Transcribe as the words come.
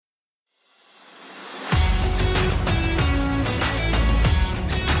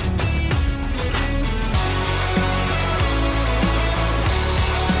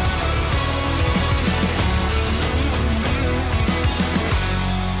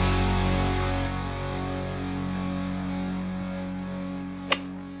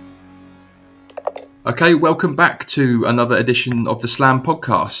Okay, welcome back to another edition of the Slam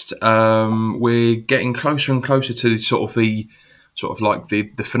podcast. We're getting closer and closer to the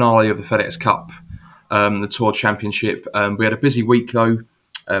finale of the FedEx Cup, the Tour Championship. We had a busy week though,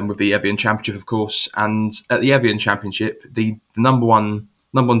 with the Evian Championship, of course. And at the Evian Championship, the number one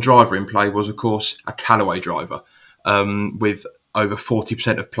driver in play was, of course, a Callaway driver, with over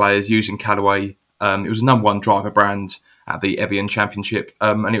 40% of players using Callaway. It was the number one driver brand at the Evian Championship,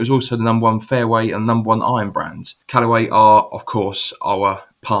 and it was also the number one fairway and number one iron brand. Callaway are, of course, our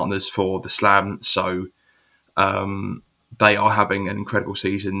partners for the Slam, so they are having an incredible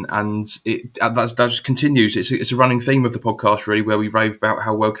season, and that just continues. It's a running theme of the podcast, really, where we rave about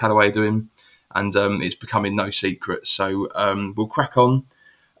how well Callaway are doing, and it's becoming no secret. So we'll crack on.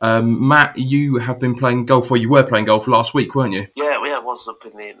 Matt, you have been playing golf, or you were playing golf last week, weren't you? Yeah, I was up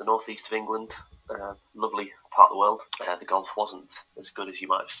in the northeast of England. Lovely part of the world. The golf wasn't as good as you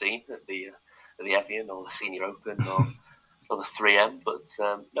might have seen at the Evian or the Senior Open or the 3M, but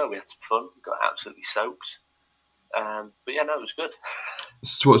no, we had some fun. We got absolutely soaked. But yeah, no, it was good.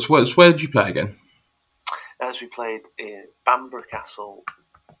 So where did you play again? So we played in Bamburgh Castle,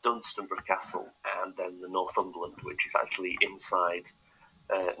 Dunstanburgh Castle, and then the Northumberland, which is actually inside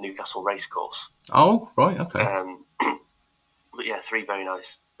Newcastle Racecourse. Oh, right, okay. But yeah, three very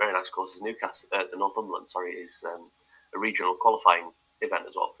nice courses. Newcastle, the Northumberland, is a regional qualifying event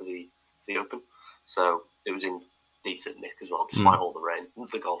as well for the Open. So it was in decent nick as well, despite all the rain.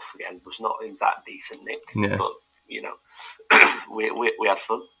 The golf again was not in that decent nick, but you know, we had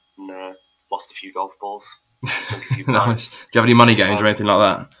fun and lost a few golf balls. Nice. Do you have any money games or anything like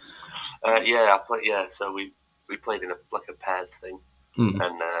that? Yeah, I played. Yeah, so we played in a pairs thing,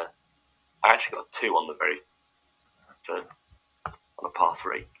 and I actually got two on on a par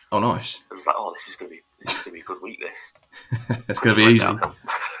 3. Oh, nice. It was like, this is gonna be a good week. This it's gonna be easy.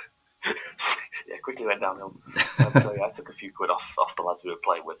 Yeah, quickly went downhill. So yeah, I took a few quid off the lads we were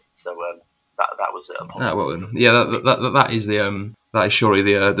playing with. So that was a positive. That is surely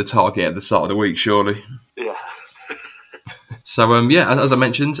the target at the start of the week, surely. Yeah. So as I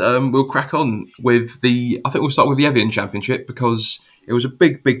mentioned, we'll crack on with I think we'll start with the Evian Championship because it was a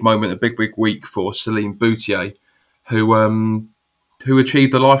big moment, a big week for Celine Boutier, who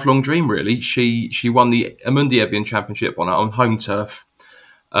achieved the lifelong dream. Really, she won the Amundi Evian Championship on home turf.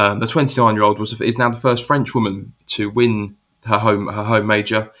 The 29-year-old is now the first Frenchwoman to win her home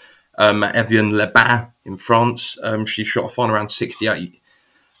major at Evian-les-Bains in France. She shot a final around 68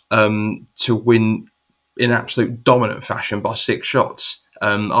 to win in absolute dominant fashion by 6 shots.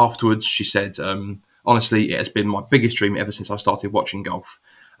 Afterwards, she said, honestly, it has been my biggest dream ever since I started watching golf.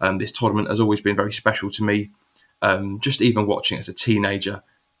 This tournament has always been very special to me. Just even watching as a teenager,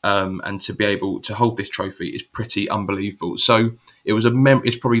 and to be able to hold this trophy is pretty unbelievable. So it was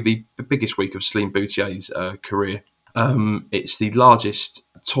it's probably the biggest week of Celine Boutier's career. It's the largest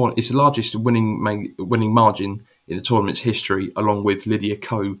winning margin in the tournament's history, along with Lydia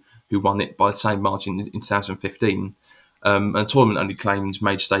Ko, who won it by the same margin in 2015. And the tournament only claimed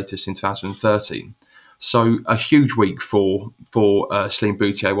major status in 2013. So a huge week for Celine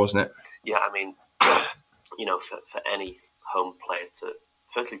Boutier, wasn't it? Yeah, I mean, for any home player to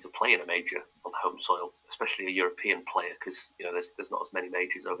play in a major on home soil, especially a European player, because there's not as many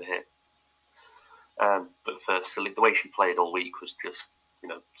majors over here. But for Celine, the way she played all week was just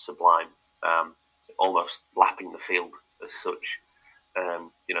sublime, almost lapping the field as such.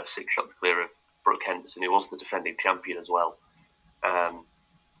 6 shots clear of Brooke Henderson, who was the defending champion as well.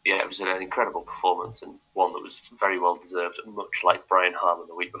 It was an incredible performance and one that was very well deserved, much like Brian Harman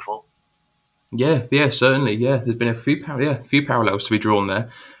the week before. Yeah, certainly. Yeah, there's been a few parallels to be drawn there,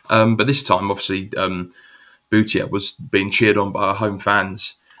 but this time, obviously, Boutier was being cheered on by her home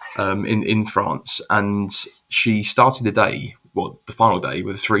fans in France, and she started the final day,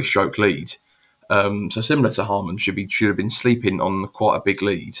 with a 3-stroke lead. So similar to Harman, should have been sleeping on quite a big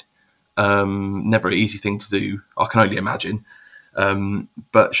lead. Never an easy thing to do, I can only imagine.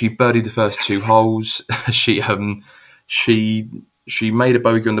 But she birdied the first 2 holes. She made a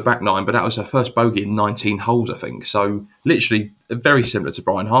bogey on the back 9, but that was her first bogey in 19 holes, I think. So literally very similar to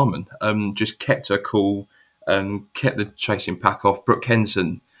Brian Harman. Just kept her cool and kept the chasing pack off. Brooke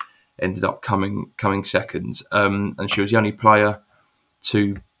Henderson ended up coming second, and she was the only player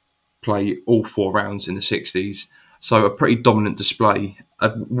to play all 4 rounds in the 60s. So a pretty dominant display.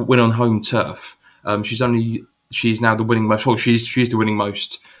 A win on home turf. She's now the winning most. Well, she's the winning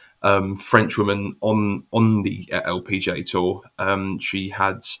most Frenchwoman on the LPGA Tour. She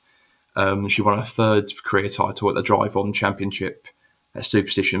won her 3rd career title at the Drive On Championship at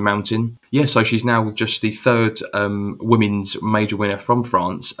Superstition Mountain. So she's now just the 3rd women's major winner from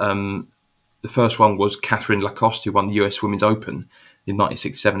France. the first one was Catherine Lacoste, who won the US Women's Open in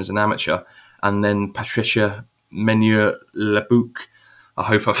 1967 as an amateur, and then Patricia Menier-Lebouc, I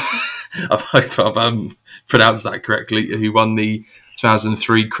hope I've pronounced that correctly, who won the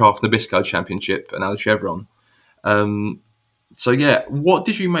 2003 Kraft Nabisco Championship and Al Chevron. So yeah, what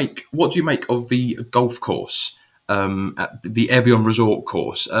do you make of the golf course at the Evian Resort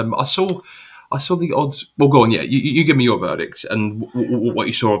course? I saw the odds. Well, go on. Yeah, you give me your verdict and what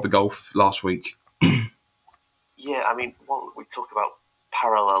you saw of the golf last week. Yeah, I mean, well, we talk about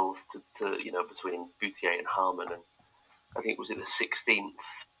parallels to between Boutier and Harmon, and I think was it the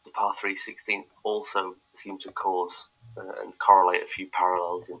 16th, the par 3 16th, also seemed to cause and correlate a few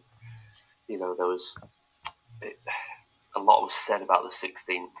parallels. And there was a lot was said about the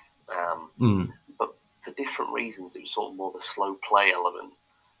 16th, but for different reasons. It was sort of more the slow play element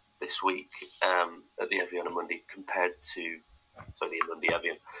this week at the Evian Mundi compared to the Mundi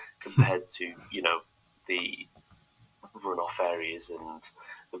Evian compared to the runoff areas and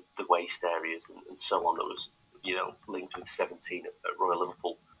the waste areas and so on that was linked with 17 at Royal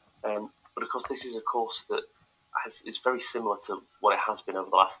Liverpool. But of course, this is a course that is very similar to what it has been over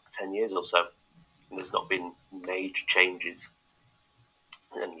the last 10 years or so. And there's not been major changes.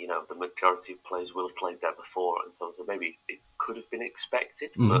 And, the majority of players will have played there before. And so maybe it could have been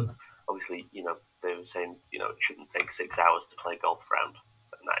expected. But obviously, they were saying, it shouldn't take 6 hours to play a golf round.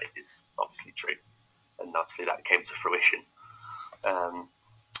 And that is obviously true. And obviously that came to fruition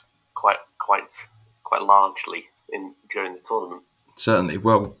quite largely during the tournament. Certainly.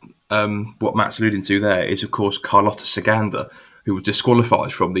 Well, what Matt's alluding to there is, of course, Carlota Ciganda, who was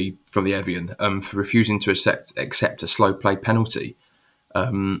disqualified from the Evian for refusing to accept a slow play penalty.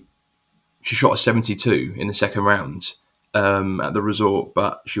 She shot a 72 in the second round at the resort,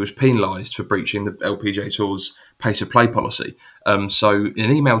 but she was penalised for breaching the LPGA Tour's pace of play policy. So, in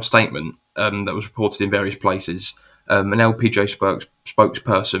an emailed statement that was reported in various places, an LPGA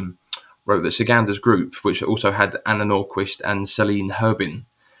spokesperson wrote that Siganda's group, which also had Anna Norquist and Celine Herbin,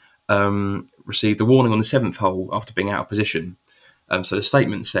 received a warning on the 7th hole after being out of position. So the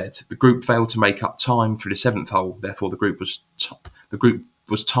statement said the group failed to make up time through the 7th hole. Therefore, the group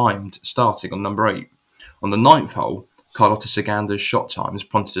was timed starting on number 8. On the 9th hole, Carlota Ciganda's shot times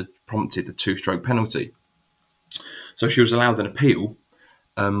prompted the 2-stroke penalty. So she was allowed an appeal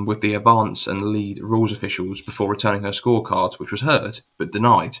with the advance and lead rules officials before returning her scorecard, which was heard but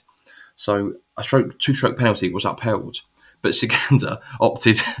denied. So a 2-stroke penalty was upheld, but Ciganda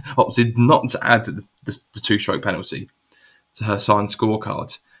opted not to add the 2-stroke penalty to her signed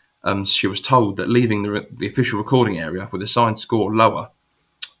scorecard. She was told that leaving the official recording area with a signed score lower,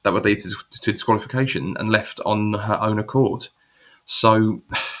 that would lead to disqualification, and left on her own accord. So,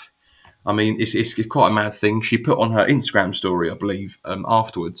 I mean, it's quite a mad thing. She put on her Instagram story, I believe,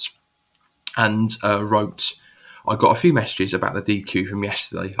 afterwards, and wrote, "I got a few messages about the DQ from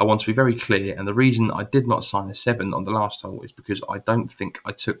yesterday. I want to be very clear, and the reason I did not sign a 7 on the last hole is because I don't think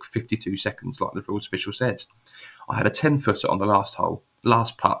I took 52 seconds like the rules official said. I had a 10-footer on the last hole,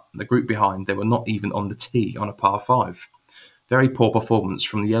 last putt, and the group behind, they were not even on the tee on a par 5. Very poor performance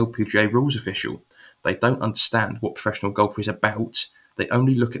from the LPGA rules official. They don't understand what professional golf is about. They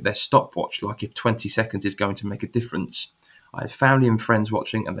only look at their stopwatch like if 20 seconds is going to make a difference. I had family and friends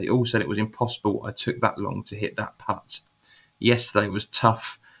watching, and they all said it was impossible I took that long to hit that putt. Yesterday was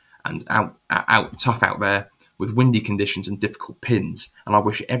tough and tough out there with windy conditions and difficult pins, and I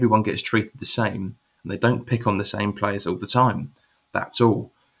wish everyone gets treated the same, and they don't pick on the same players all the time. That's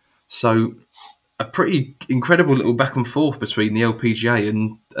all." So, a pretty incredible little back and forth between the LPGA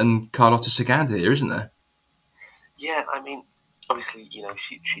and Carlota Ciganda here, isn't there? Yeah, I mean, obviously,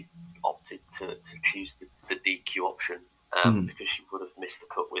 she opted to choose the DQ option because she would have missed the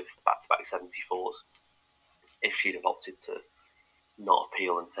cut with back-to-back 74s if she'd have opted to not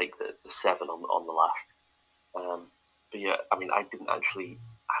appeal and take the 7 on the last. But yeah, I mean, I haven't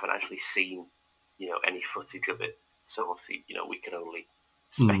actually seen any footage of it, so obviously we can only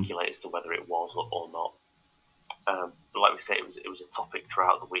speculate as to whether it was or not. But like we say, it was a topic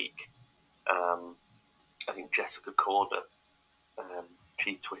throughout the week. I think Jessica Corder,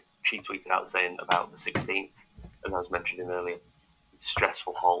 she tweeted out saying about the 16th, as I was mentioning earlier, it's a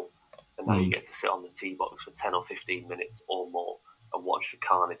stressful hole, and now you get to sit on the tee box for 10 or 15 minutes or more and watch the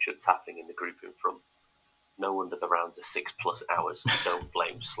carnage that's happening in the group in front. No wonder the rounds are 6+ hours. Don't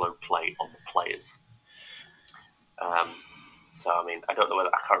blame slow play on the players. So, I mean, I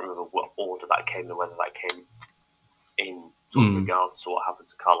can't remember what order that came in, whether that came in sort of regards to what happened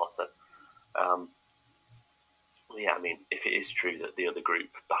to Carlota. Yeah, I mean, if it is true that the other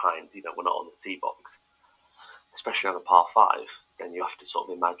group behind, were not on the tee box, especially on a par 5, then you have to sort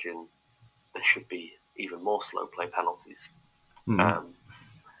of imagine the there should be even more slow play penalties. Mm.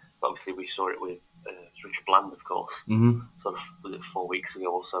 But obviously, we saw it with Richard Bland, of course, sort of was it 4 weeks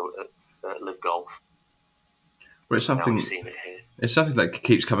ago or so at Live Golf. But it's something. Now we've seen it here. It's something that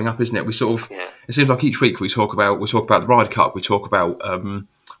keeps coming up, isn't it? We sort of. Yeah. It seems like each week we talk about the Ryder Cup. We talk about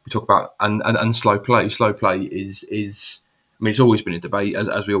and slow play. Slow play is. I mean, it's always been a debate,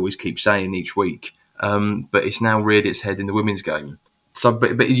 as we always keep saying each week. But it's now reared its head in the women's game. So,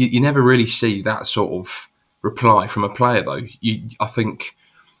 but you never really see that sort of reply from a player, though. I think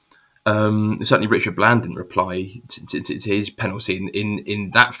certainly Richard Bland didn't reply to his penalty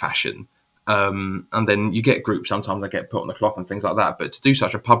in that fashion. And then you get groups sometimes that get put on the clock and things like that. But to do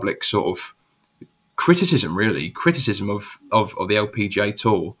such a public sort of criticism of the LPGA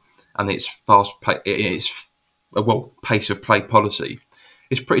Tour and its pace of play policy,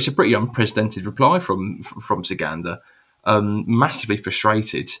 it's a pretty unprecedented reply from Ciganda. Massively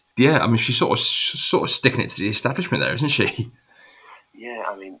frustrated. Yeah, I mean, she's sort of sticking it to the establishment there, isn't she? Yeah,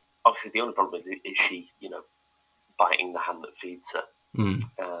 I mean, obviously the only problem is she, biting the hand that feeds her.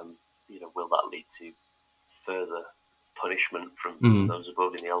 Will that lead to further punishment from those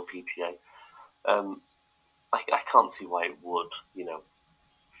above in the LPGA? I can't see why it would.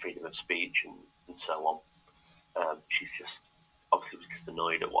 Freedom of speech and so on. She's just obviously was just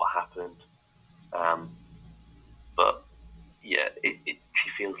annoyed at what happened. But yeah, she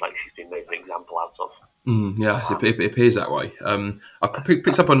feels like she's been made an example out of. It appears that way. I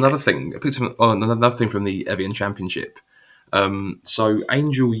picked up on another thing. I picked up on another thing from the Evian Championship. So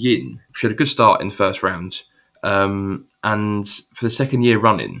Angel Yin, she had a good start in the first round, and for the second year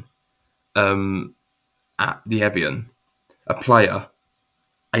running, at the Evian, a player,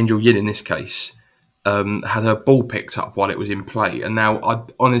 Angel Yin in this case, had her ball picked up while it was in play, and now I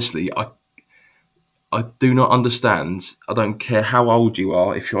do not understand. I don't care how old you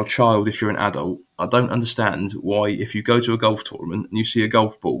are, if you're a child, if you're an adult. I don't understand why, if you go to a golf tournament and you see a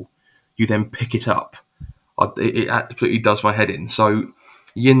golf ball, you then pick it up. It absolutely does my head in. So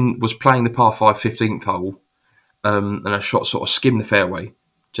Yin was playing the par 5 15th hole, and a shot sort of skimmed the fairway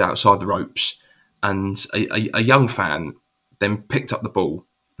to outside the ropes. And a young fan then picked up the ball,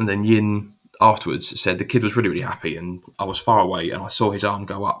 and then Yin afterwards said the kid was really, really happy, and I was far away and I saw his arm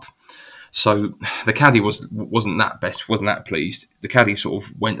go up. So the caddy wasn't that pleased. The caddy sort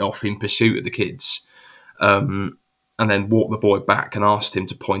of went off in pursuit of the kids, and then walked the boy back and asked him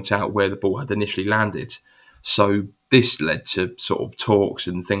to point out where the ball had initially landed. So this led to sort of talks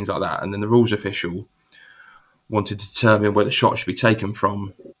and things like that. And then the rules official wanted to determine where the shot should be taken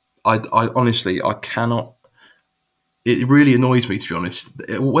from. I honestly, I cannot. It really annoys me, to be honest.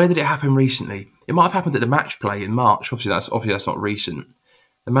 Where did it happen recently? It might have happened at the match play in March. Obviously, that's not recent.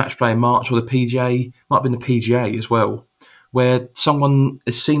 The match play in March, or the PGA, might have been the PGA as well, where someone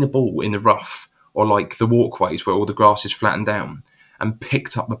has seen a ball in the rough or like the walkways where all the grass is flattened down and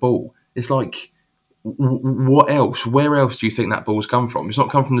picked up the ball. It's like, what else? Where else do you think that ball's come from? It's not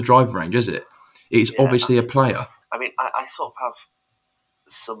come from the driving range, is it? It's obviously a player. I mean, I sort of have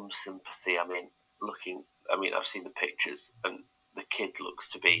some sympathy. I've seen the pictures, and the kid looks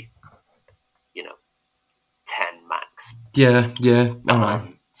to be, 10 max. Yeah, I know.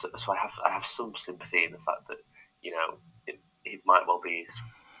 So I have some sympathy in the fact that, it might well be his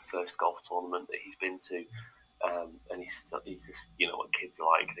first golf tournament that he's been to, and he's just, what kids are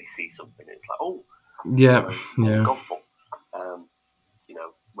like. They see something, it's like, oh, golf ball.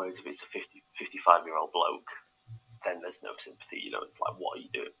 Whereas if it's a 55-year-old bloke, then there's no sympathy. It's like, what are you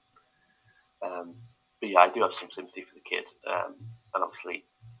doing? But yeah, I do have some sympathy for the kid, and obviously,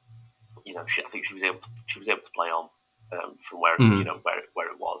 I think she was able to play on from where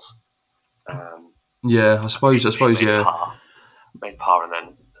it was. I suppose, yeah. Made par, and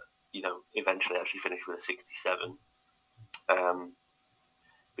then eventually actually finished with a 67.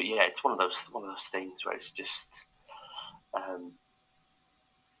 But yeah, it's one of those things where it's just,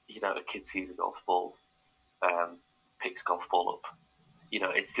 a kid sees a golf ball, picks golf ball up.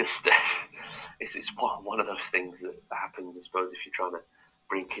 It's just it's one of those things that happens, I suppose, if you're trying to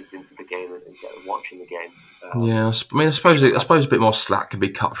bring kids into the game and get them watching the game. I suppose a bit more slack can be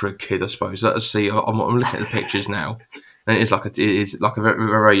cut for a kid. I suppose. Let's see. I'm looking at the pictures now, and it is like a very,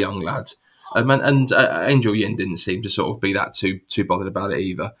 very young lad. And Angel Yin didn't seem to sort of be that too bothered about it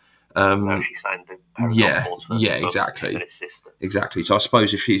either. She signed a pair of golf balls for exactly. him and his sister. Exactly. So I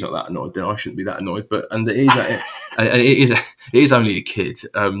suppose if she's not that annoyed, then I shouldn't be that annoyed. But it is only a kid.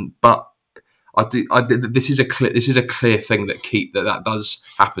 But this is a clear thing that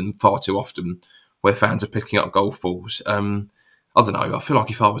does happen far too often, where fans are picking up golf balls. I don't know. I feel like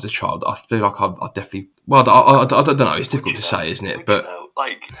if I was a child, I feel like I'd definitely. Well, I don't know. It's difficult to say, isn't it? But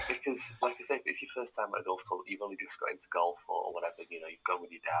Because, like I say, if it's your first time at a golf tournament, you've only just got into golf or whatever, you've gone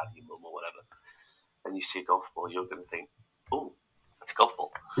with your dad, your mum, or whatever, and you see a golf ball, you're going to think, oh, it's a golf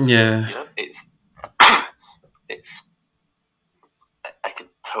ball. Yeah. It's I can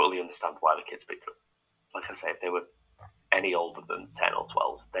totally understand why the kids picked it. Like I say, if they were any older than 10 or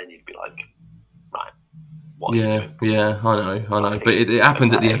 12, then you'd be like, right, what are you doing? Yeah, I know. But it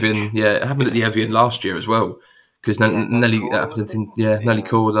happened at the Evian. Yeah, it happened at the Evian last year as well, because Nelly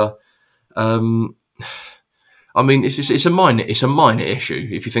Corda. I mean, it's a minor issue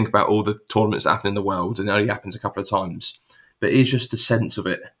if you think about all the tournaments that happen in the world, and it only happens a couple of times. But it is just the sense of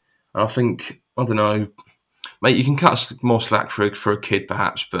it, and I think, I don't know, mate, you can cut more slack for a kid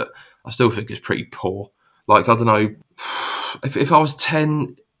perhaps, but I still think it's pretty poor. Like, I don't know, if I was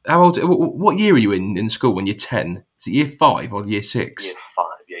 10, how old? What year are you in school when you're 10? Is it year 5 or year 6? Year 5,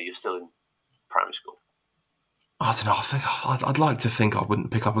 yeah, you're still in primary school. I don't know. I think I'd like to think I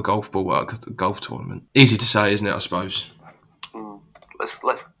wouldn't pick up a golf ball at a golf tournament. Easy to say, isn't it? I suppose. Let's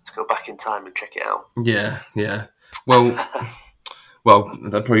go back in time and check it out. Yeah. Well,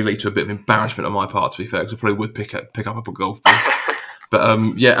 that'd probably lead to a bit of embarrassment on my part, to be fair, because I probably would pick up a golf ball. But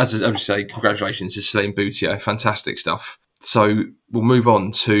as I say, congratulations to Celine Boutier. Fantastic stuff. So we'll move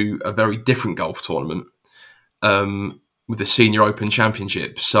on to a very different golf tournament with the Senior Open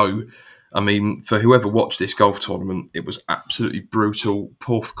Championship. So, I mean, for whoever watched this golf tournament, it was absolutely brutal.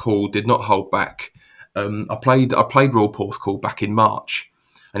 Porthcawl did not hold back. I played Royal Porthcawl back in March,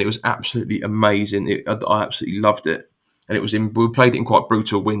 and it was absolutely amazing. I absolutely loved it, and we played it in quite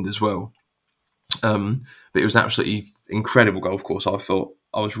brutal wind as well. But it was absolutely incredible golf course. I thought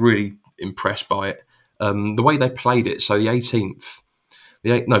I was really impressed by it. The way they played it. So the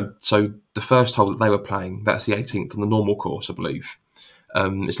first hole that they were playing, that's the 18th on the normal course, I believe.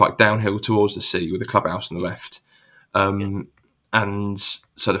 It's like downhill towards the sea with a clubhouse on the left. And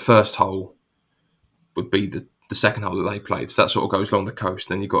so the first hole would be the second hole that they played. So that sort of goes along the coast.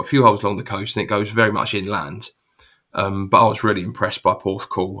 Then you've got a few holes along the coast, and it goes very much inland. But I was really impressed by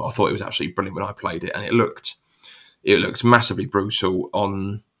Porthcawl. I thought it was absolutely brilliant when I played it, and it looked massively brutal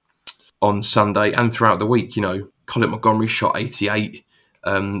on Sunday and throughout the week. Colin Montgomery shot 88.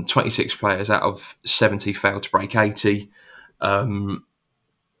 26 players out of 70 failed to break 80.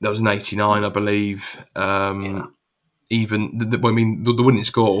 There was an 89, I believe. Even the winning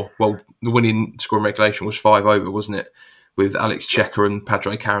score. Well, the winning score in regulation was 5 over, wasn't it? With Alex Cejka and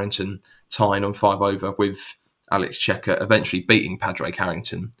Padraig Harrington tying on 5 over, with Alex Cejka eventually beating Padraig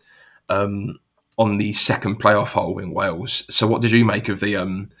Harrington on the second playoff hole in Wales. So, what did you make of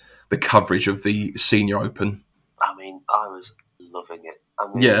the coverage of the Senior Open? I mean, I was loving it.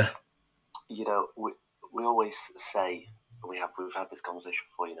 Yeah. We always say, we've had this conversation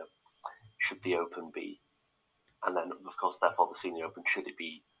before. Should the Open be, and then of course, therefore, the Senior Open, should it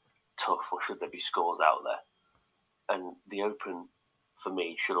be tough or should there be scores out there? And the Open, for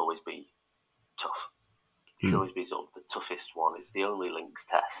me, should always be tough. It should always be sort of the toughest one. It's the only links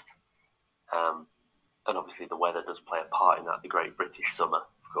test. And obviously the weather does play a part in that, the Great British Summer,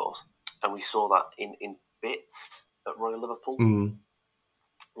 of course. And we saw that in bits at Royal Liverpool.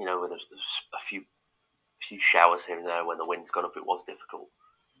 Where there's a few showers here and there. When the wind's gone up, it was difficult.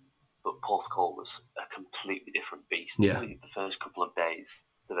 But Porthcawl was a completely different beast. Yeah. Really, the first couple of days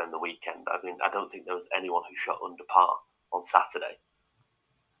to then the weekend. I mean, I don't think there was anyone who shot under par on Saturday.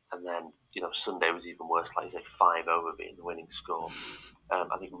 And then, Sunday was even worse, like you say, 5 over being the winning score.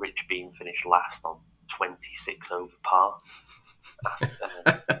 I think Rich Bean finished last on 26 over par.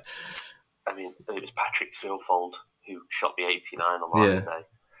 I mean, it was Patrick Sealfold who shot the 89 on the last day.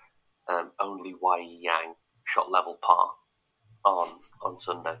 Only Wai Yang shot level par on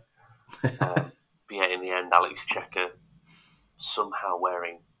Sunday. But yeah, in the end, Alex Cejka somehow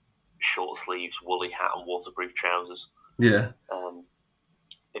wearing short sleeves, woolly hat and waterproof trousers. Yeah.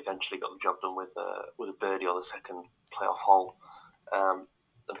 Eventually got the job done with a birdie on the second playoff hole. And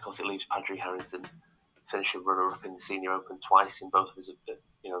of course it leaves Padraig Harrington finishing runner-up in the Senior Open twice. In both of his,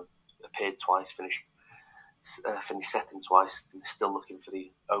 appeared twice, finished second twice, and still looking for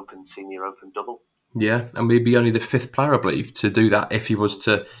the Senior Open double. Yeah, and we'd be only the 5th player, I believe, to do that if he was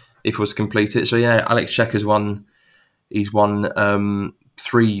to complete it. So yeah, Alex Cejka's won. He's won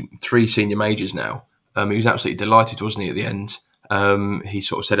 3 senior majors now. He was absolutely delighted, wasn't he, at the end? He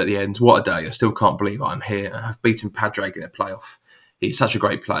sort of said at the end, "What a day! I still can't believe I'm here. I've beaten Padraig in a playoff. He's such a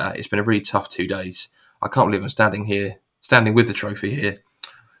great player. It's been a really tough 2 days. I can't believe I'm standing with the trophy here,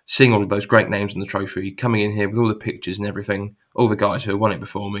 seeing all of those great names on the trophy, coming in here with all the pictures and everything, all the guys who have won it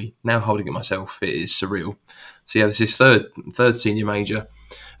before me, now holding it myself. It is surreal." So yeah, this is third senior major.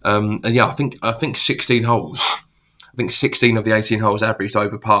 And yeah, I think 16 holes. I think 16 of the 18 holes averaged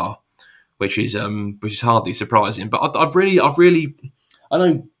over par, which is hardly surprising. But I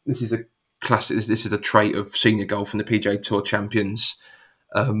know this is a classic. This is a trait of senior golf and the PGA Tour champions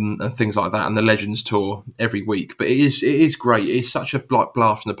and things like that, and the Legends Tour every week. But it is great. It's such a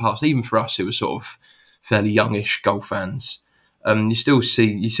blast from the past, even for us who were sort of fairly youngish golf fans. You still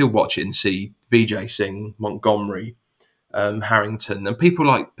watch it and see Vijay Singh, Montgomery, Harrington, and people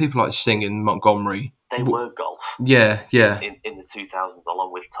like Singh and Montgomery. They were golf. Yeah. In the 2000s,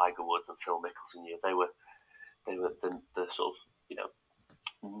 along with Tiger Woods and Phil Mickelson, they were the sort of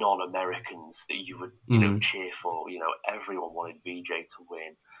non-Americans that you would cheer for. Everyone wanted Vijay to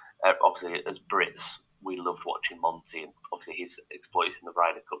win. Obviously, as Brits, we loved watching Monty, and obviously his exploits in the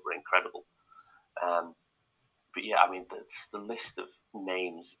Ryder Cup were incredible. But yeah, I mean, the list of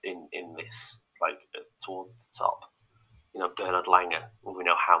names in this, like toward the top. Bernard Langer. Well, we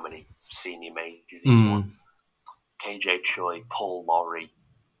know how many senior majors he's won. KJ Choi, Paul Lowry,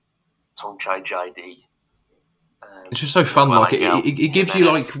 Thongchai Jaidee. It's just so fun. Like it gives you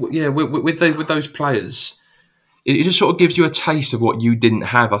with those players, it just sort of gives you a taste of what you didn't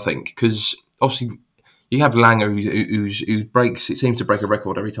have. I think because obviously you have Langer who breaks. It seems to break a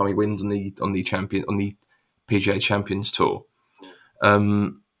record every time he wins on the PGA Champions Tour.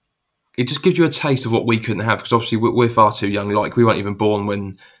 It just gives you a taste of what we couldn't have because obviously we're far too young. Like we weren't even born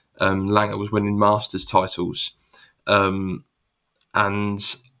when Langer was winning Masters titles, and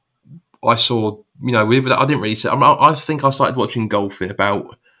I saw. I didn't really say. I think I started watching golf in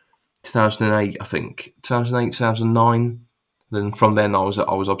about 2008. I think 2008, 2009. Then from then I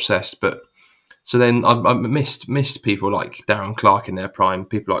was obsessed. But so then I missed people like Darren Clarke in their prime,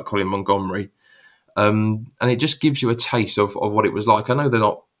 people like Colin Montgomery, and it just gives you a taste of what it was like. I know they're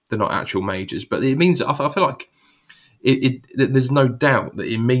not actual majors, but it means I feel like there's no doubt that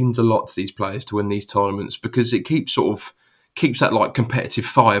it means a lot to these players to win these tournaments because it keeps that like competitive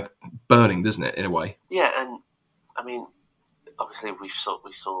fire burning, doesn't it? In a way. Yeah, and I mean, obviously we saw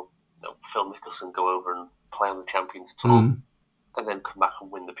Phil Mickelson go over and play on the Champions Tour, and then come back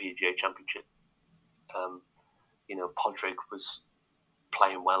and win the PGA Championship. Podrick was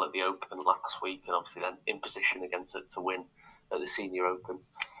playing well at the Open last week, and obviously then in position again to win at the Senior Open.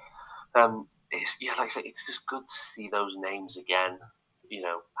 Like I say, it's just good to see those names again.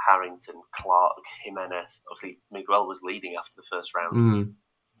 Harrington, Clark, Jimenez. Obviously, Miguel was leading after the first round.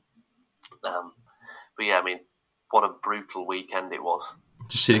 But yeah, I mean, what a brutal weekend it was.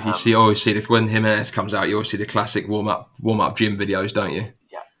 Just you always see when Jimenez comes out, you always see the classic warm up gym videos, don't you?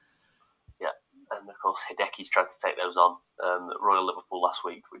 Yeah, and of course Hideki's tried to take those on at Royal Liverpool last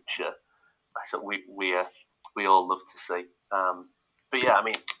week, which I thought we all love to see. But yeah, I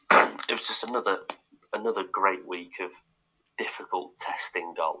mean, it was just another great week of difficult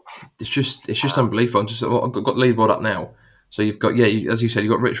testing golf. It's just unbelievable. I've got the leaderboard up now. So you've got as you said,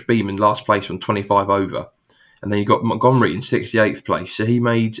 you've got Rich Beam in last place on 25 over, and then you've got Montgomery in 68th place. So he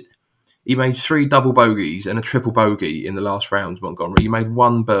made 3 double bogeys and a triple bogey in the last round. Montgomery, he made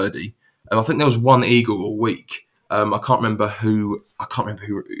 1 birdie, and I think there was 1 eagle all week. I can't remember who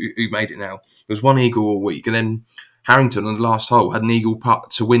made it now. There was 1 eagle all week, and then Harrington on the last hole had an eagle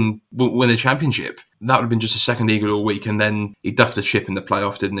putt to win a championship. That would have been just a second eagle all week, and then he duffed a chip in the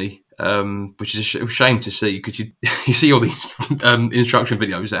playoff, didn't he? Which is a shame to see because you see all these instruction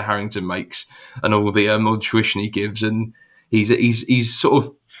videos that Harrington makes and all the tuition he gives, and he's sort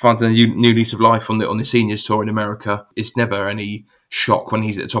of finding a new lease of life on the seniors tour in America. It's never any shock when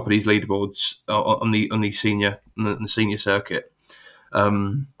he's at the top of these leaderboards on the senior circuit.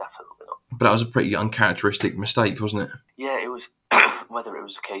 Definitely not. But that was a pretty uncharacteristic mistake, wasn't it? Yeah, it was. Whether it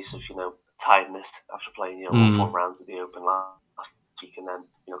was a case of tiredness after playing all 4 rounds at the Open last week, and then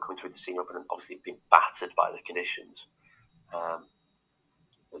coming through the Senior Open and obviously being battered by the conditions.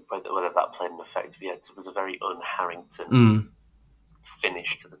 Whether that played an effect, but yeah, it was a very un-Harrington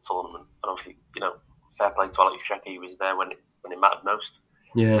finish to the tournament. And obviously, fair play to Alex Cejka. He was there when it mattered most.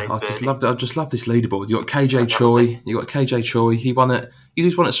 Yeah, I just love this leaderboard. You got KJ Choi. He won it. He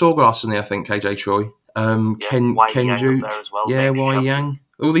just won at Sawgrass, isn't he? I think KJ Choi. Ken Juke. Well, Y Yang.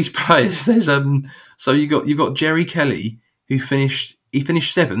 All these players. There's So you got Jerry Kelly who finished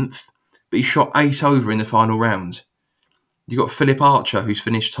 7th, but he shot 8 over in the final round. You got Philip Archer who's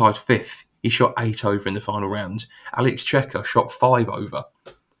finished tied 5th. He shot 8 over in the final round. Alex Cejka shot 5 over.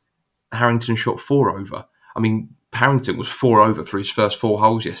 Harrington shot 4 over. I mean, Harrington was 4 over through his first 4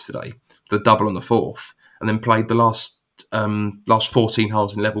 holes yesterday, the double on the 4th, and then played the last 14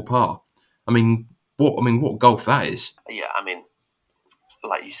 holes in level par. I mean, what golf that is. Yeah, I mean,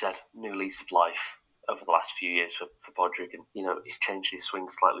 like you said, new lease of life. over the last few years for Bodrick, and he's changed his swing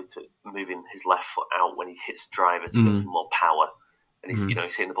slightly to moving his left foot out when he hits driver to get some more power, and he's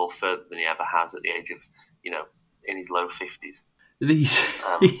hitting the ball further than he ever has at the age of in his low 50s.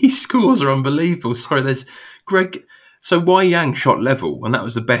 These scores are unbelievable. Sorry, there's Greg. So Wei Yang shot level, and that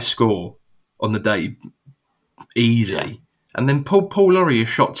was the best score on the day, easily. And then Paul Lowry has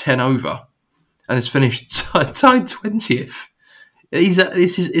shot 10 over, and has finished tied 20th.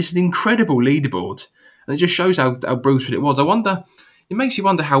 It's an incredible leaderboard, and it just shows how brutal it was. It makes you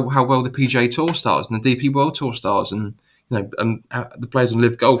wonder how well the PGA Tour stars and the DP World Tour stars and the players on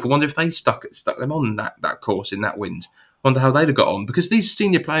Live Golf. I wonder if they stuck them on that course in that wind. I wonder how they'd have got on, because these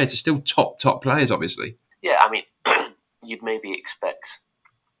senior players are still top players, obviously. Yeah, I mean, you'd maybe expect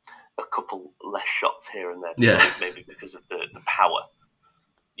a couple less shots here and there. Maybe because of the power,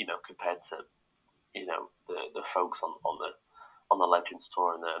 compared to the folks on the Legends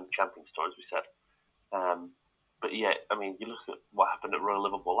Tour and the Champions Tour, as we said. But yeah, I mean, you look at what happened at Royal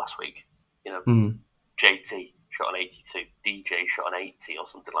Liverpool last week. JT shot an 82, DJ shot an 80 or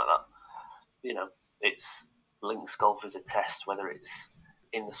something like that. It's links golf is a test, whether it's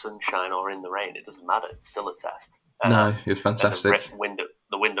in the sunshine or in the rain. It doesn't matter. It's still a test. No, it was fantastic.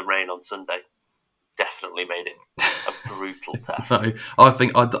 The wind and rain on Sunday definitely made it a brutal test. No, I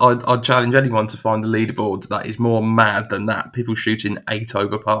think I'd challenge anyone to find the leaderboard that is more mad than that. People shooting 8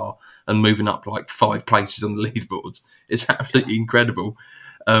 over par and moving up like 5 places on the leaderboards. It's absolutely incredible.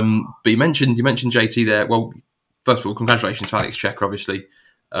 But you mentioned JT there. Well, first of all, congratulations to Alex Cejka, obviously.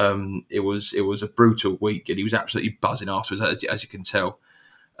 It was a brutal week, and he was absolutely buzzing afterwards, as you can tell.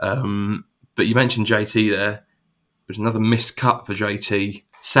 But you mentioned JT there. There was another missed cut for JT.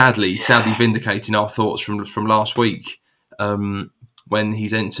 Sadly vindicating our thoughts from last week. When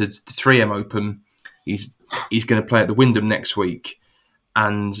he's entered the 3M Open, he's going to play at the Wyndham next week,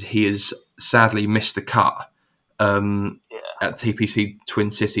 and he has sadly missed the cut at TPC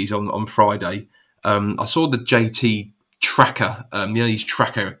Twin Cities on Friday. I saw the JT tracker, these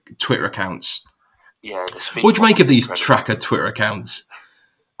tracker Twitter accounts. Yeah, what do you make of these tracker Twitter accounts?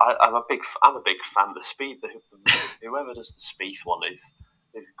 I'm a big fan. The speed, whoever does the Spieth one is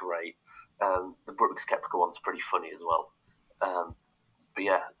great. The Brooks Koepka one's pretty funny as well. But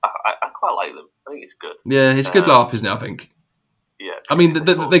yeah, I quite like them. I think it's good. Yeah, it's a good laugh, isn't it? I think. Yeah, I mean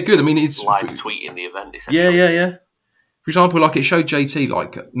they're good. I mean, it's live tweeting the event. Yeah. For example, like it showed JT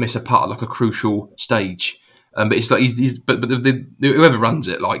like miss a putt at like a crucial stage, but it's like whoever runs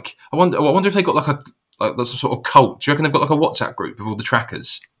it, like I wonder if they got like that's a sort of cult. Do you reckon they've got like a WhatsApp group of all the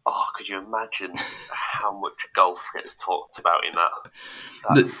trackers? Oh, could you imagine how much golf gets talked about in that?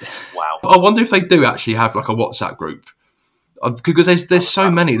 Wow. I wonder if they do actually have like a WhatsApp group, because there's so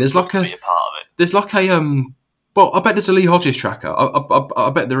many. There's like to be a part of it. There's like a well, I bet there's a Lee Hodges tracker.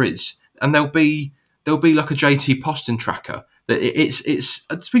 I bet there is, and there'll be like a JT Poston tracker. It's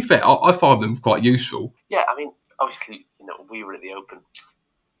to be fair, I find them quite useful. Yeah, I mean, obviously, we were at the Open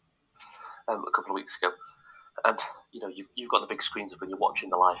a couple of weeks ago, and you've got the big screens up and you're watching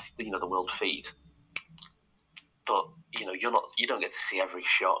the live, the world feed, but you don't get to see every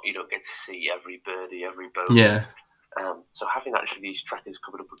shot, you don't get to see every birdie, every bogey. Yeah. So having actually these trackers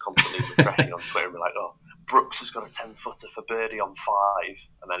coming up and constantly refreshing on Twitter and be like, oh, Brooks has got a 10-footer for birdie on 5,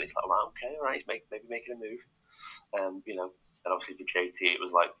 and then it's like, right, okay, all right, he's maybe making a move, and obviously for JT it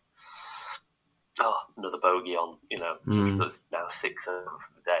was like, oh, another bogey on, so it's now 6 over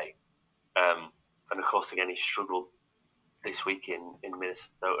for the day. And of course, again, he struggled this week in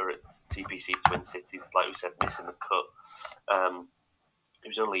Minnesota at TPC Twin Cities, like we said, missing the cut. He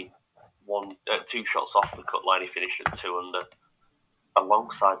was only 2 shots off the cut line. He finished at 2 under,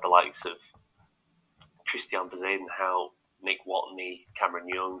 alongside the likes of Christian Bezuidenhout, Nick Watney, Cameron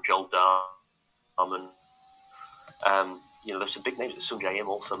Young, Joel Darman. There's some big names. Sung Jae Im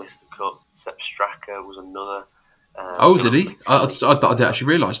also missed the cut. Sepp Straka was another. Did he? I didn't actually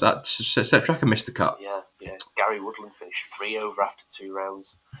realise that. Sepp Straka missed the cut. Yeah. Gary Woodland finished 3 over after 2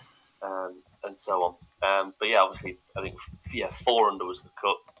 rounds, and so on. But yeah, obviously, I think 4 under was the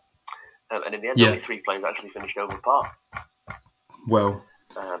cut, and in the end, only 3 players actually finished over par. Well,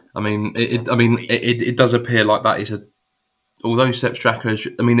 it does appear like that is although Sepp Straka,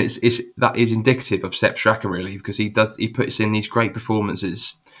 that is indicative of Sepp Straka really, because he puts in these great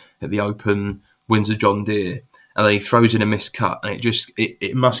performances at the Open, wins a John Deere, and then he throws in a missed cut, and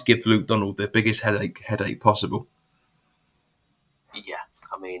it must give Luke Donald the biggest headache possible. Yeah,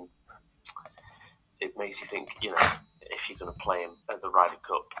 I mean, it makes you think, if you're going to play him at the Ryder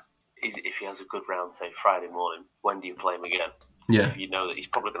Cup, if he has a good round, say Friday morning, when do you play him again? Yeah. If you know that he's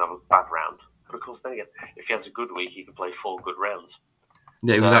probably going to have a bad round. But of course, then again, if he has a good week, he can play 4 good rounds.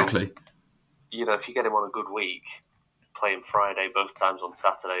 Yeah, exactly. if you get him on a good week, playing Friday both times on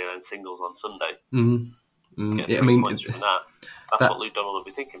Saturday and then singles on Sunday, get 3 points from that. That's what Lou Donald will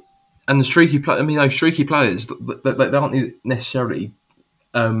be thinking. And the streaky those streaky players, they aren't necessarily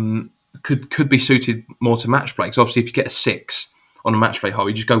could be suited more to match play. Because obviously, if you get a 6 on a match play hole,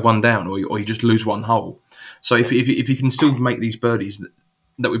 you just go one down, or you just lose one hole. So if you can still make these birdies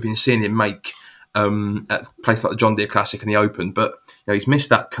that we've been seeing him make at places like the John Deere Classic and the Open, but he's missed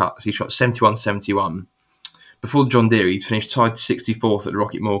that cut. So he shot 71-71. Before the John Deere, he'd finished tied 64th at the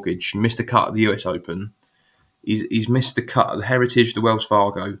Rocket Mortgage, missed a cut at the US Open. He's missed a cut at the Heritage, the Wells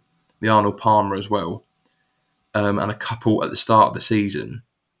Fargo, the Arnold Palmer as well, and a couple at the start of the season.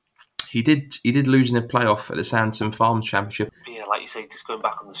 He did lose in a playoff at the Sanderson Farms Championship. Yeah, like you say, just going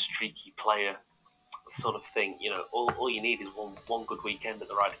back on the streaky player sort of thing. All you need is one good weekend at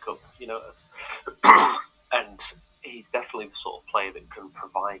the Ryder Cup. And he's definitely the sort of player that can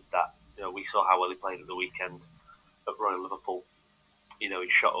provide that. We saw how well he played at the weekend at Royal Liverpool. He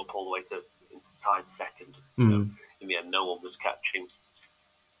shot up all the way to tied second. In the end, no one was catching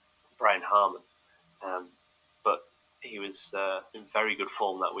Brian Harman, but he was in very good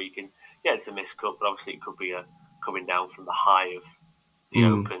form that week. And yeah, it's a missed cut, but obviously it could be coming down from the high of the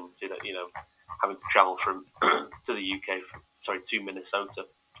Open to having to travel from to the UK, to Minnesota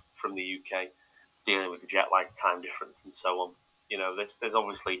from the UK, dealing with the jet lag, time difference, and so on. There's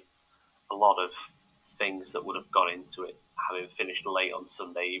obviously a lot of things that would have gone into it, having finished late on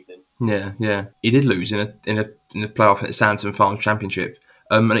Sunday evening. Yeah. He did lose in a playoff at the Sanderson Farms Championship,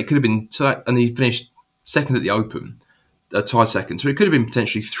 and it could have been. And he finished second at the Open, tied second. So it could have been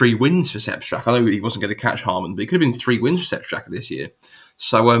potentially 3 wins for Sepp Straka. I know he wasn't going to catch Harman, but it could have been 3 wins for Sepp Straka this year.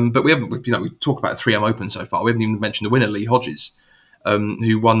 So, but we haven't. We talked about the 3M Open so far. We haven't even mentioned the winner, Lee Hodges,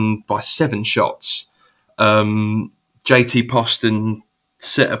 who won by 7 shots. JT Poston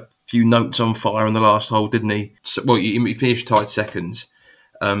set a few notes on fire on the last hole, didn't he? So, he finished tied second,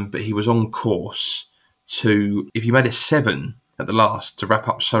 but he was on course to, if he made a 7 at the last to wrap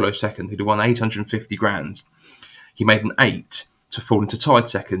up solo second, he'd have won 850 grand. He made an 8 to fall into tied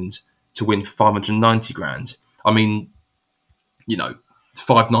second to win 590 grand. I mean,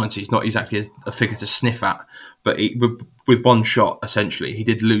 590 is not exactly a figure to sniff at, but with one shot, essentially, he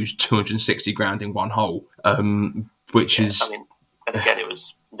did lose 260 grand in one hole, which is... and again,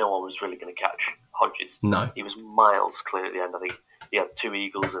 no one was really going to catch Hodges. No. He was miles clear at the end. I think he had 2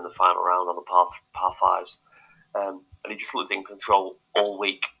 eagles in the final round on the par 5s, and he just looked in control all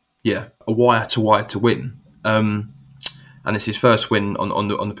week. Yeah, a wire to win. And it's his first win on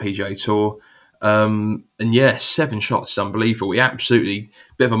the PGA Tour. And yeah, 7 shots is unbelievable. He absolutely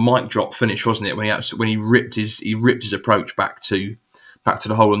bit of a mic drop finish, wasn't it? When he ripped his approach back to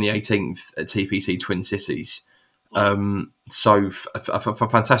the hole on the 18th at TPC Twin Cities. So a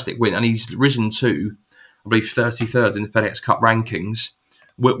fantastic win, and he's risen to, I believe, 33rd in the FedEx Cup rankings,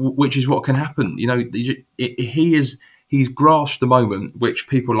 which is what can happen. He's grasped the moment which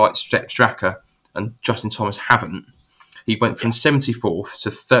people like Sepp Straka and Justin Thomas haven't. He went from 74th to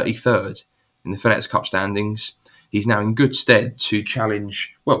 33rd in the FedEx Cup standings. He's now in good stead to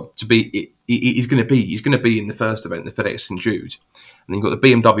challenge. Well, he's going to be in the first event, the FedEx St Jude, and then you've got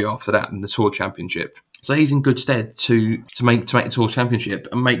the BMW after that and the Tour Championship. So he's in good stead to make the Tour Championship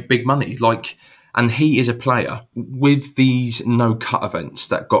and make big money. And he is a player with these no cut events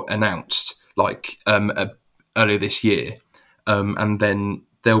that got announced earlier this year, and then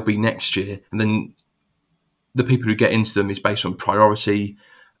they'll be next year, and then the people who get into them is based on priority,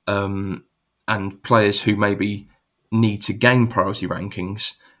 and players who maybe need to gain priority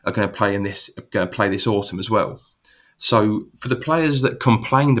rankings are going to play this autumn as well. So for the players that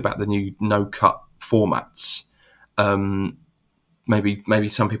complained about the new no cut formats, maybe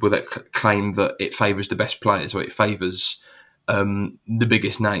some people that claim that it favours the best players, or it favours the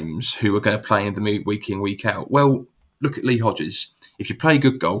biggest names who are going to play in the week in, week out. Well, look at Lee Hodges. If you play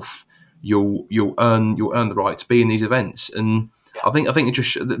good golf, you'll earn the right to be in these events. And I think it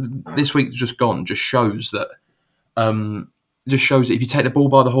just this week just gone just shows that if you take the ball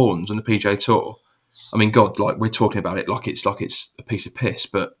by the horns on the PGA Tour, I mean, God, we're talking about it like it's a piece of piss,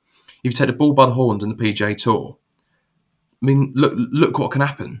 but if you take the ball by the horns on the PGA Tour, I mean, look what can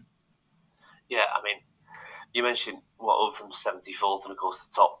happen. Yeah, I mean, you mentioned over from 74th, and of course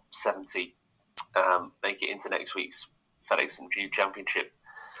the top 70 make it into next week's FedEx and Jude Championship.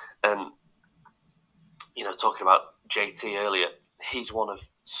 And talking about JT earlier, he's one of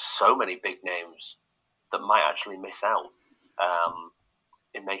so many big names that might actually miss out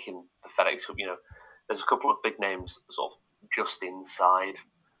in making the FedEx Cup. There's a couple of big names sort of just inside.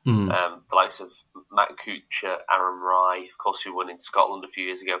 The likes of Matt Kuchar, Aaron Rai, of course, who won in Scotland a few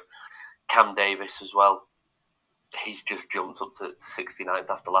years ago. Cam Davis as well. He's just jumped up to 69th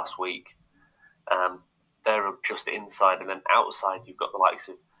after last week. They're just inside, and then outside you've got the likes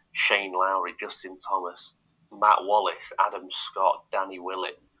of Shane Lowry, Justin Thomas, Matt Wallace, Adam Scott, Danny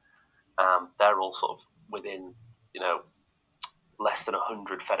Willett. They're all sort of within, less than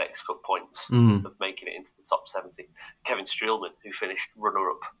 100 FedEx Cup points of making it into the top 70. Kevin Streelman, who finished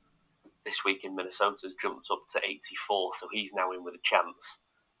runner-up this week in Minnesota, has jumped up to 84, so he's now in with a chance.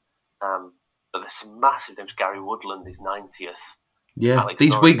 But there's some massive names. Gary Woodland is 90th. Yeah, Alex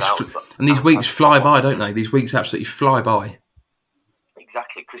these Norris weeks weeks fly by, don't they? These weeks absolutely fly by.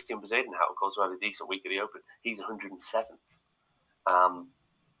 Exactly. Christian Bezuidenhout also had a decent week at the Open. He's 107th.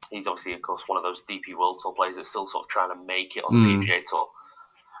 He's obviously, of course, one of those DP World Tour players that's still sort of trying to make it on the PGA Tour.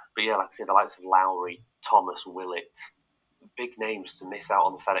 But yeah, like I said, the likes of Lowry, Thomas, Willett, big names to miss out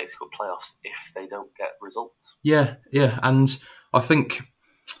on the FedEx Cup playoffs if they don't get results. Yeah, and I think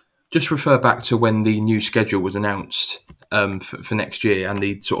just refer back to when the new schedule was announced for next year, and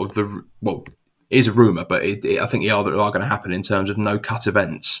the sort of it is a rumour, but I think they are going to happen in terms of no cut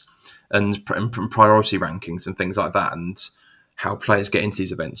events and priority rankings and things like that, and how players get into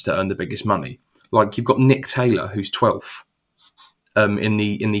these events to earn the biggest money. Like you've got Nick Taylor, who's 12th in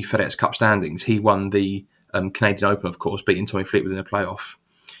the FedEx Cup standings. He won the Canadian Open, of course, beating Tommy Fleetwood in a playoff.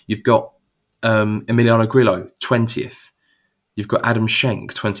 You've got Emiliano Grillo, 20th. You've got Adam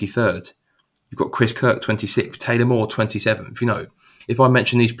Schenk, 23rd. You've got Chris Kirk, 26th. Taylor Moore, 27th. If I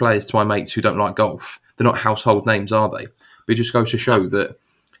mention these players to my mates who don't like golf, they're not household names, are they? But it just goes to show that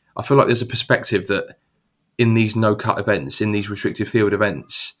I feel like there's a perspective that in these no-cut events, in these restricted field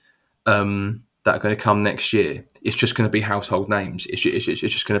events that are going to come next year, it's just going to be household names. It's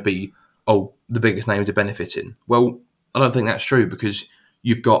just going to be, the biggest names are benefiting. Well, I don't think that's true, because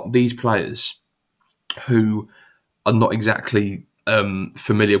you've got these players who are not exactly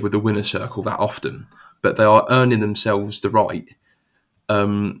familiar with the winner's circle that often, but they are earning themselves the right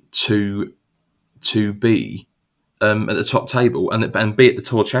to be at the top table and be at the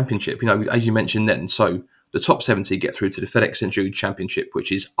Tour Championship. As you mentioned then, so the top 70 get through to the FedEx St. Jude Championship,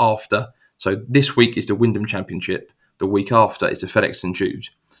 which is after. So this week is the Wyndham Championship. The week after is the FedEx St. Jude.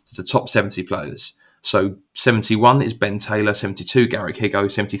 It's the top 70 players. So 71 is Ben Taylor, 72 Garrick Higgo,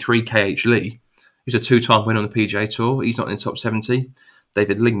 73 KH Lee, who's a two-time winner on the PGA Tour. He's not in the top 70.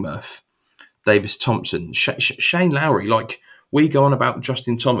 David Lingmerth, Davis Thompson, Shane Lowry. Like, we go on about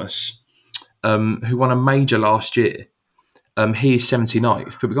Justin Thomas, who won a major last year. He is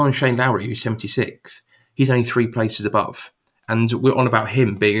 79th, but we go on Shane Lowry, who's 76th. He's only 3 places above. And we're on about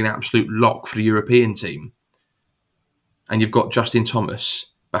him being an absolute lock for the European team. And you've got Justin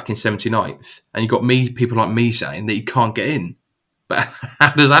Thomas back in 79th. And you've got people like me saying that he can't get in. But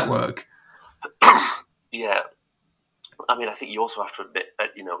how does that work? Yeah. I mean, I think you also have to admit,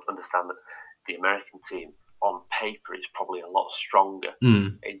 understand that the American team on paper is probably a lot stronger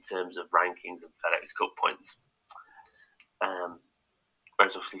in terms of rankings and FedEx Cup points.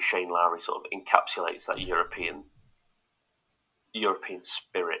 Whereas obviously Shane Lowry sort of encapsulates that European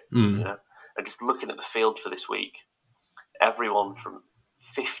spirit, And just looking at the field for this week, everyone from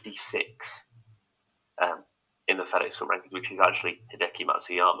 56 in the FedEx Cup rankings, which is actually Hideki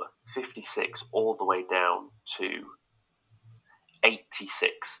Matsuyama, 56 all the way down to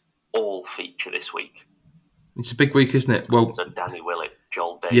 86 all feature this week. It's a big week, isn't it? Well, so Danny Willett,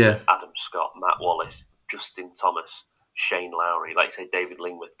 Joel Daly, Adam Scott, Matt Wallace, Justin Thomas, Shane Lowry, like say David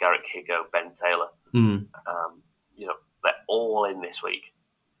Lingworth, Garrick Higgo, Ben Taylor. They're all in this week,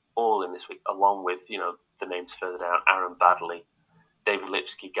 along with the names further down: Aaron Baddeley, David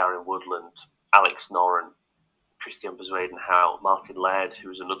Lipsky, Gary Woodland, Alex Noren, Christian Bezuidenhout, Martin Laird, who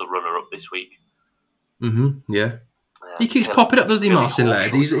was another runner-up this week. Yeah. He keeps popping up, doesn't he, Martin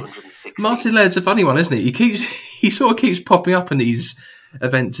Laird? Martin Laird's a funny one, isn't he? He sort of keeps popping up in these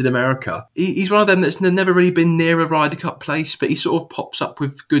events in America. He's one of them that's never really been near a Ryder Cup place, but he sort of pops up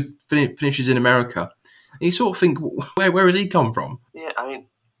with good finishes in America. And you sort of think, where has he come from? Yeah, I mean,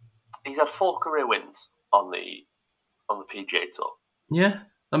 he's had 4 career wins on the PGA Tour. Yeah,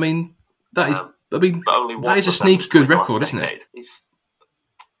 I mean that is a sneaky good record, isn't it? It's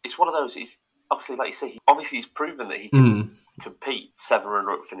one of those. He's obviously, like you say, he's proven that he can compete. 7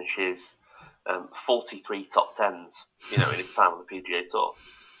 runner-up finishes, 43 top 10s, in his time on the PGA Tour.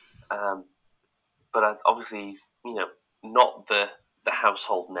 But obviously, he's not the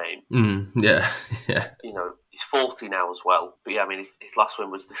household name. Yeah. He's 40 now as well. But yeah, I mean, his last win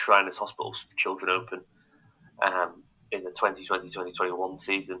was the Shriners Hospital Children Open in the 2020-2021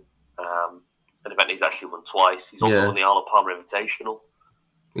 season. An event he's actually won twice. He's also won the Arnold Palmer Invitational.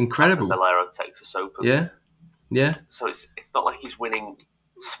 Incredible. The Valero Texas Open. Yeah. So it's not like he's winning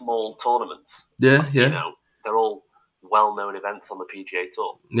small tournaments. Yeah. They're all well-known events on the PGA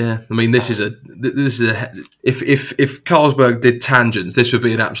Tour. Yeah, I mean, this is a if Carlsberg did tangents, this would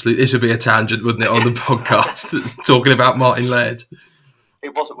be a tangent, wouldn't it, on the podcast talking about Martin Laird?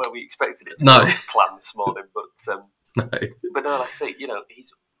 It wasn't where we expected it to No. go plan this morning, but No. But no, like I say,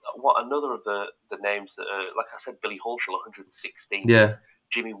 he's another of the names that are, like I said, Billy Horschel, 116. Yeah.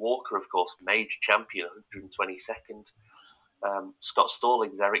 Jimmy Walker, of course, major champion, 122nd. Scott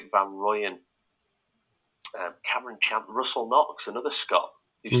Stallings, Eric Van Rooyen, Cameron Champ, Russell Knox, another Scot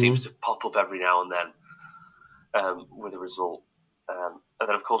who seems to pop up every now and then with a result. And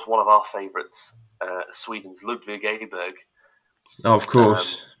then, of course, one of our favourites, Sweden's Ludvig Eberg. Oh, of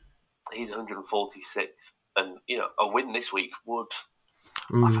course. He's 146th. And, a win this week would,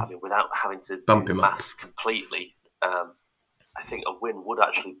 without having to bump do him the up maths completely, I think a win would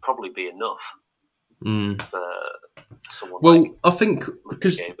actually probably be enough for someone like I think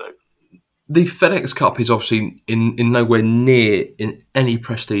because Eberg. The FedEx Cup is obviously in nowhere near in any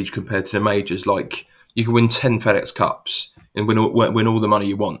prestige compared to the majors. Like, you can win 10 FedEx Cups and win all the money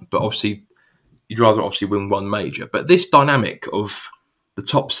you want, but obviously you'd rather win one major. But this dynamic of the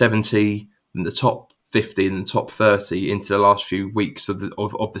top 70 and the top 50 and the top 30 into the last few weeks of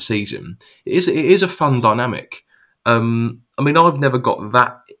the season, it is a fun dynamic. I mean, I've never got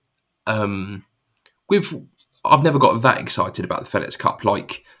that. I've never got that excited about the FedEx Cup.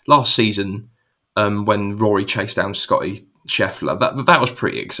 Like last season, when Rory chased down Scotty Scheffler, that was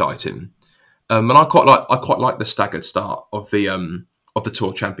pretty exciting. And I quite like the staggered start of the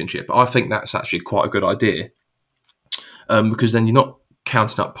Tour Championship. I think that's actually quite a good idea because then you're not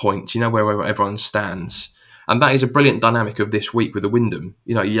counting up points. You know where everyone stands, and that is a brilliant dynamic of this week with the Wyndham.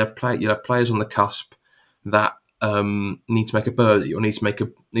 You have players on the cusp that need to make a birdie or need to make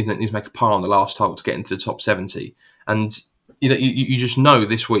a par on the last hole to get into the top 70, and you just know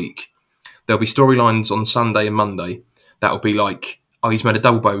this week there'll be storylines on Sunday and Monday that'll be like, oh, he's made a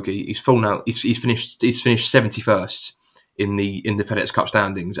double bogey, he's fallen out, he's finished 71st in the FedEx Cup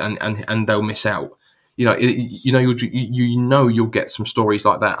standings, and they'll miss out. You'll get some stories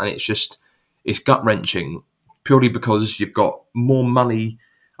like that, and it's gut wrenching purely because you've got more money.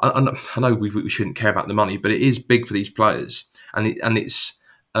 I know we shouldn't care about the money, but it is big for these players, and it's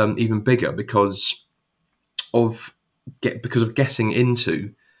even bigger because of getting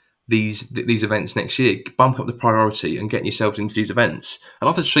into these events next year. Bump up the priority and getting yourselves into these events. And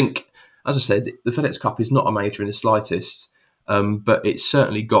I just think, as I said, the FedEx Cup is not a major in the slightest, but it's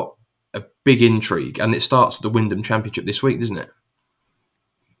certainly got a big intrigue, and it starts at the Wyndham Championship this week, doesn't it?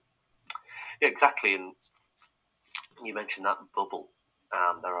 Yeah, exactly. And you mentioned that bubble.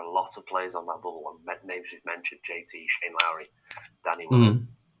 There are a lot of players on that bubble. Names you've mentioned: JT, Shane Lowry, Danny Willett.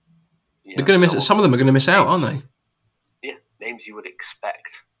 They're going to miss. Some of them are going to miss out, aren't they? Yeah, names you would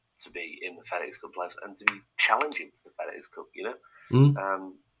expect to be in the FedEx Cup Playoffs and to be challenging for the FedEx Cup.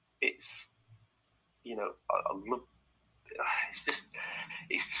 It's I love.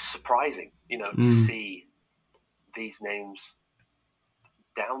 It's surprising, to see these names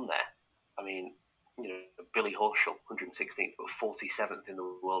down there. I mean, Billy Horschel, 116th, but 47th in the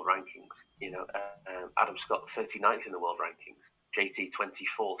world rankings. Adam Scott, 39th in the world rankings. JT,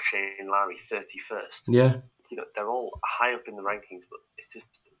 24th. Shane Lowry, 31st. Yeah. They're all high up in the rankings, but it's just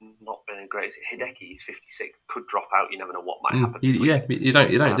not been a great. Hideki, he's 56th, could drop out. You never know what might happen. You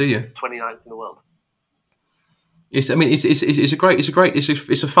don't, do you? 29th in the world. It's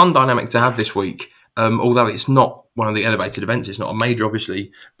a fun dynamic to have this week. Although it's not one of the elevated events, it's not a major,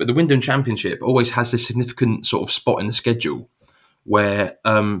 obviously. But the Wyndham Championship always has this significant sort of spot in the schedule where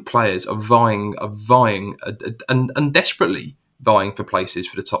players are vying and desperately vying for places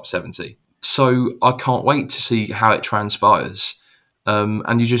for the top 70. So I can't wait to see how it transpires.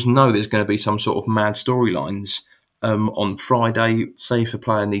 And you just know there's going to be some sort of mad storylines on Friday. Say if a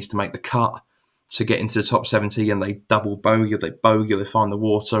player needs to make the cut to get into the top 70 and they double bogey, or they find the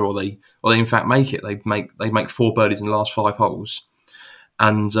water, or they in fact make it. They make 4 birdies in the last 5 holes,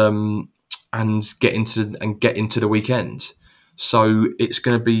 and get into the weekend. So it's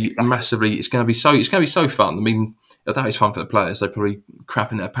going to be massively. It's going to be so fun. I mean, that is fun for the players. They're probably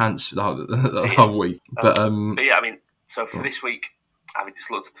crapping their pants the whole week. But yeah, I mean, so for this week, having just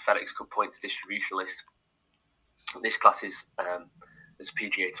looked at the FedEx Cup points distribution list, this class is there's a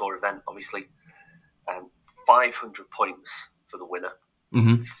PGA Tour event, obviously. 500 points for the winner,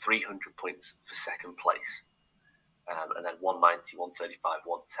 300 points for second place, and then 190, 135,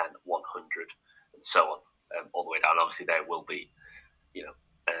 110, 100, and so on, all the way down. Obviously, there will be,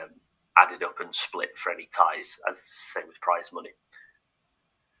 added up and split for any ties, as same with prize money.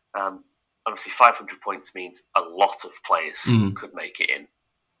 Obviously, 500 points means a lot of players could make it in.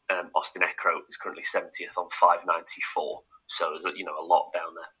 Austin Eckroat is currently 70th on 594, so there's a lot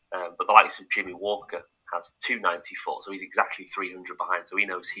down there. But the likes of Jimmy Walker has 294, so he's exactly 300 behind. So he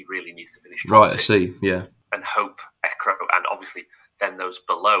knows he really needs to finish top Right, two. I see. Yeah, and hope Eckroat, and obviously then those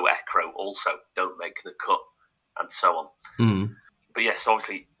below Eckroat also don't make the cut, and so on. Mm. But yes,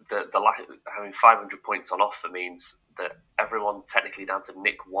 obviously the having 500 points on offer means that everyone technically down to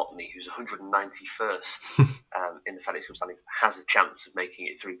Nick Watney, who's 191st in the FedEx Cup standings, has a chance of making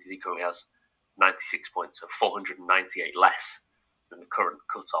it through because he currently has 96 points, so 498 less than the current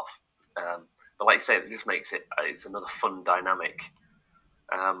cut-off. But like you say, this makes it's another fun dynamic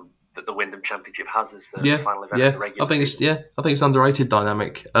that the Wyndham Championship has as the final event of the regular season. I think it's underrated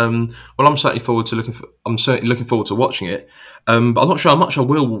dynamic. Well, I'm certainly looking forward to watching it. But I'm not sure how much I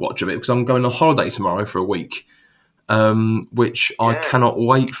will watch of it because I'm going on holiday tomorrow for a week, which I cannot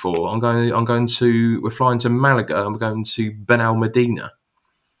wait for. We're flying to Malaga. I'm going to Ben Al Medina.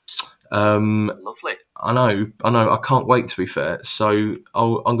 Lovely. I know. I can't wait. To be fair, so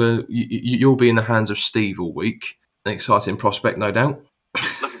you'll be in the hands of Steve all week. An exciting prospect, no doubt.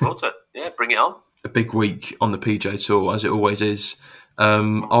 Looking forward to it. Yeah, bring it on. A big week on the PGA Tour, as it always is.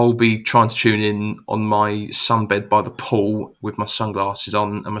 I'll be trying to tune in on my sunbed by the pool with my sunglasses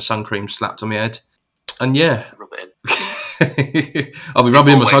on and my sun cream slapped on my head. And rub it in. I'll be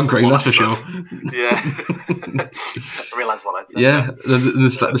rubbing in my sun cream, that's for sure. Yeah. I realised what I'd said. Yeah,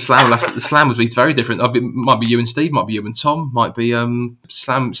 the slam would be very different. Might be you and Steve, might be you and Tom, might be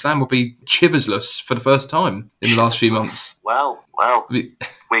slam will be Chiversless for the first time in the last few months. Well, but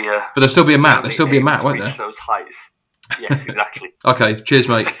there'll still be a mat. There'll still be a mat, won't there? Those heights. Yes, exactly. Okay, cheers,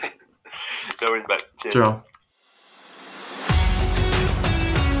 mate. No worries, mate. Cheers. Ciao.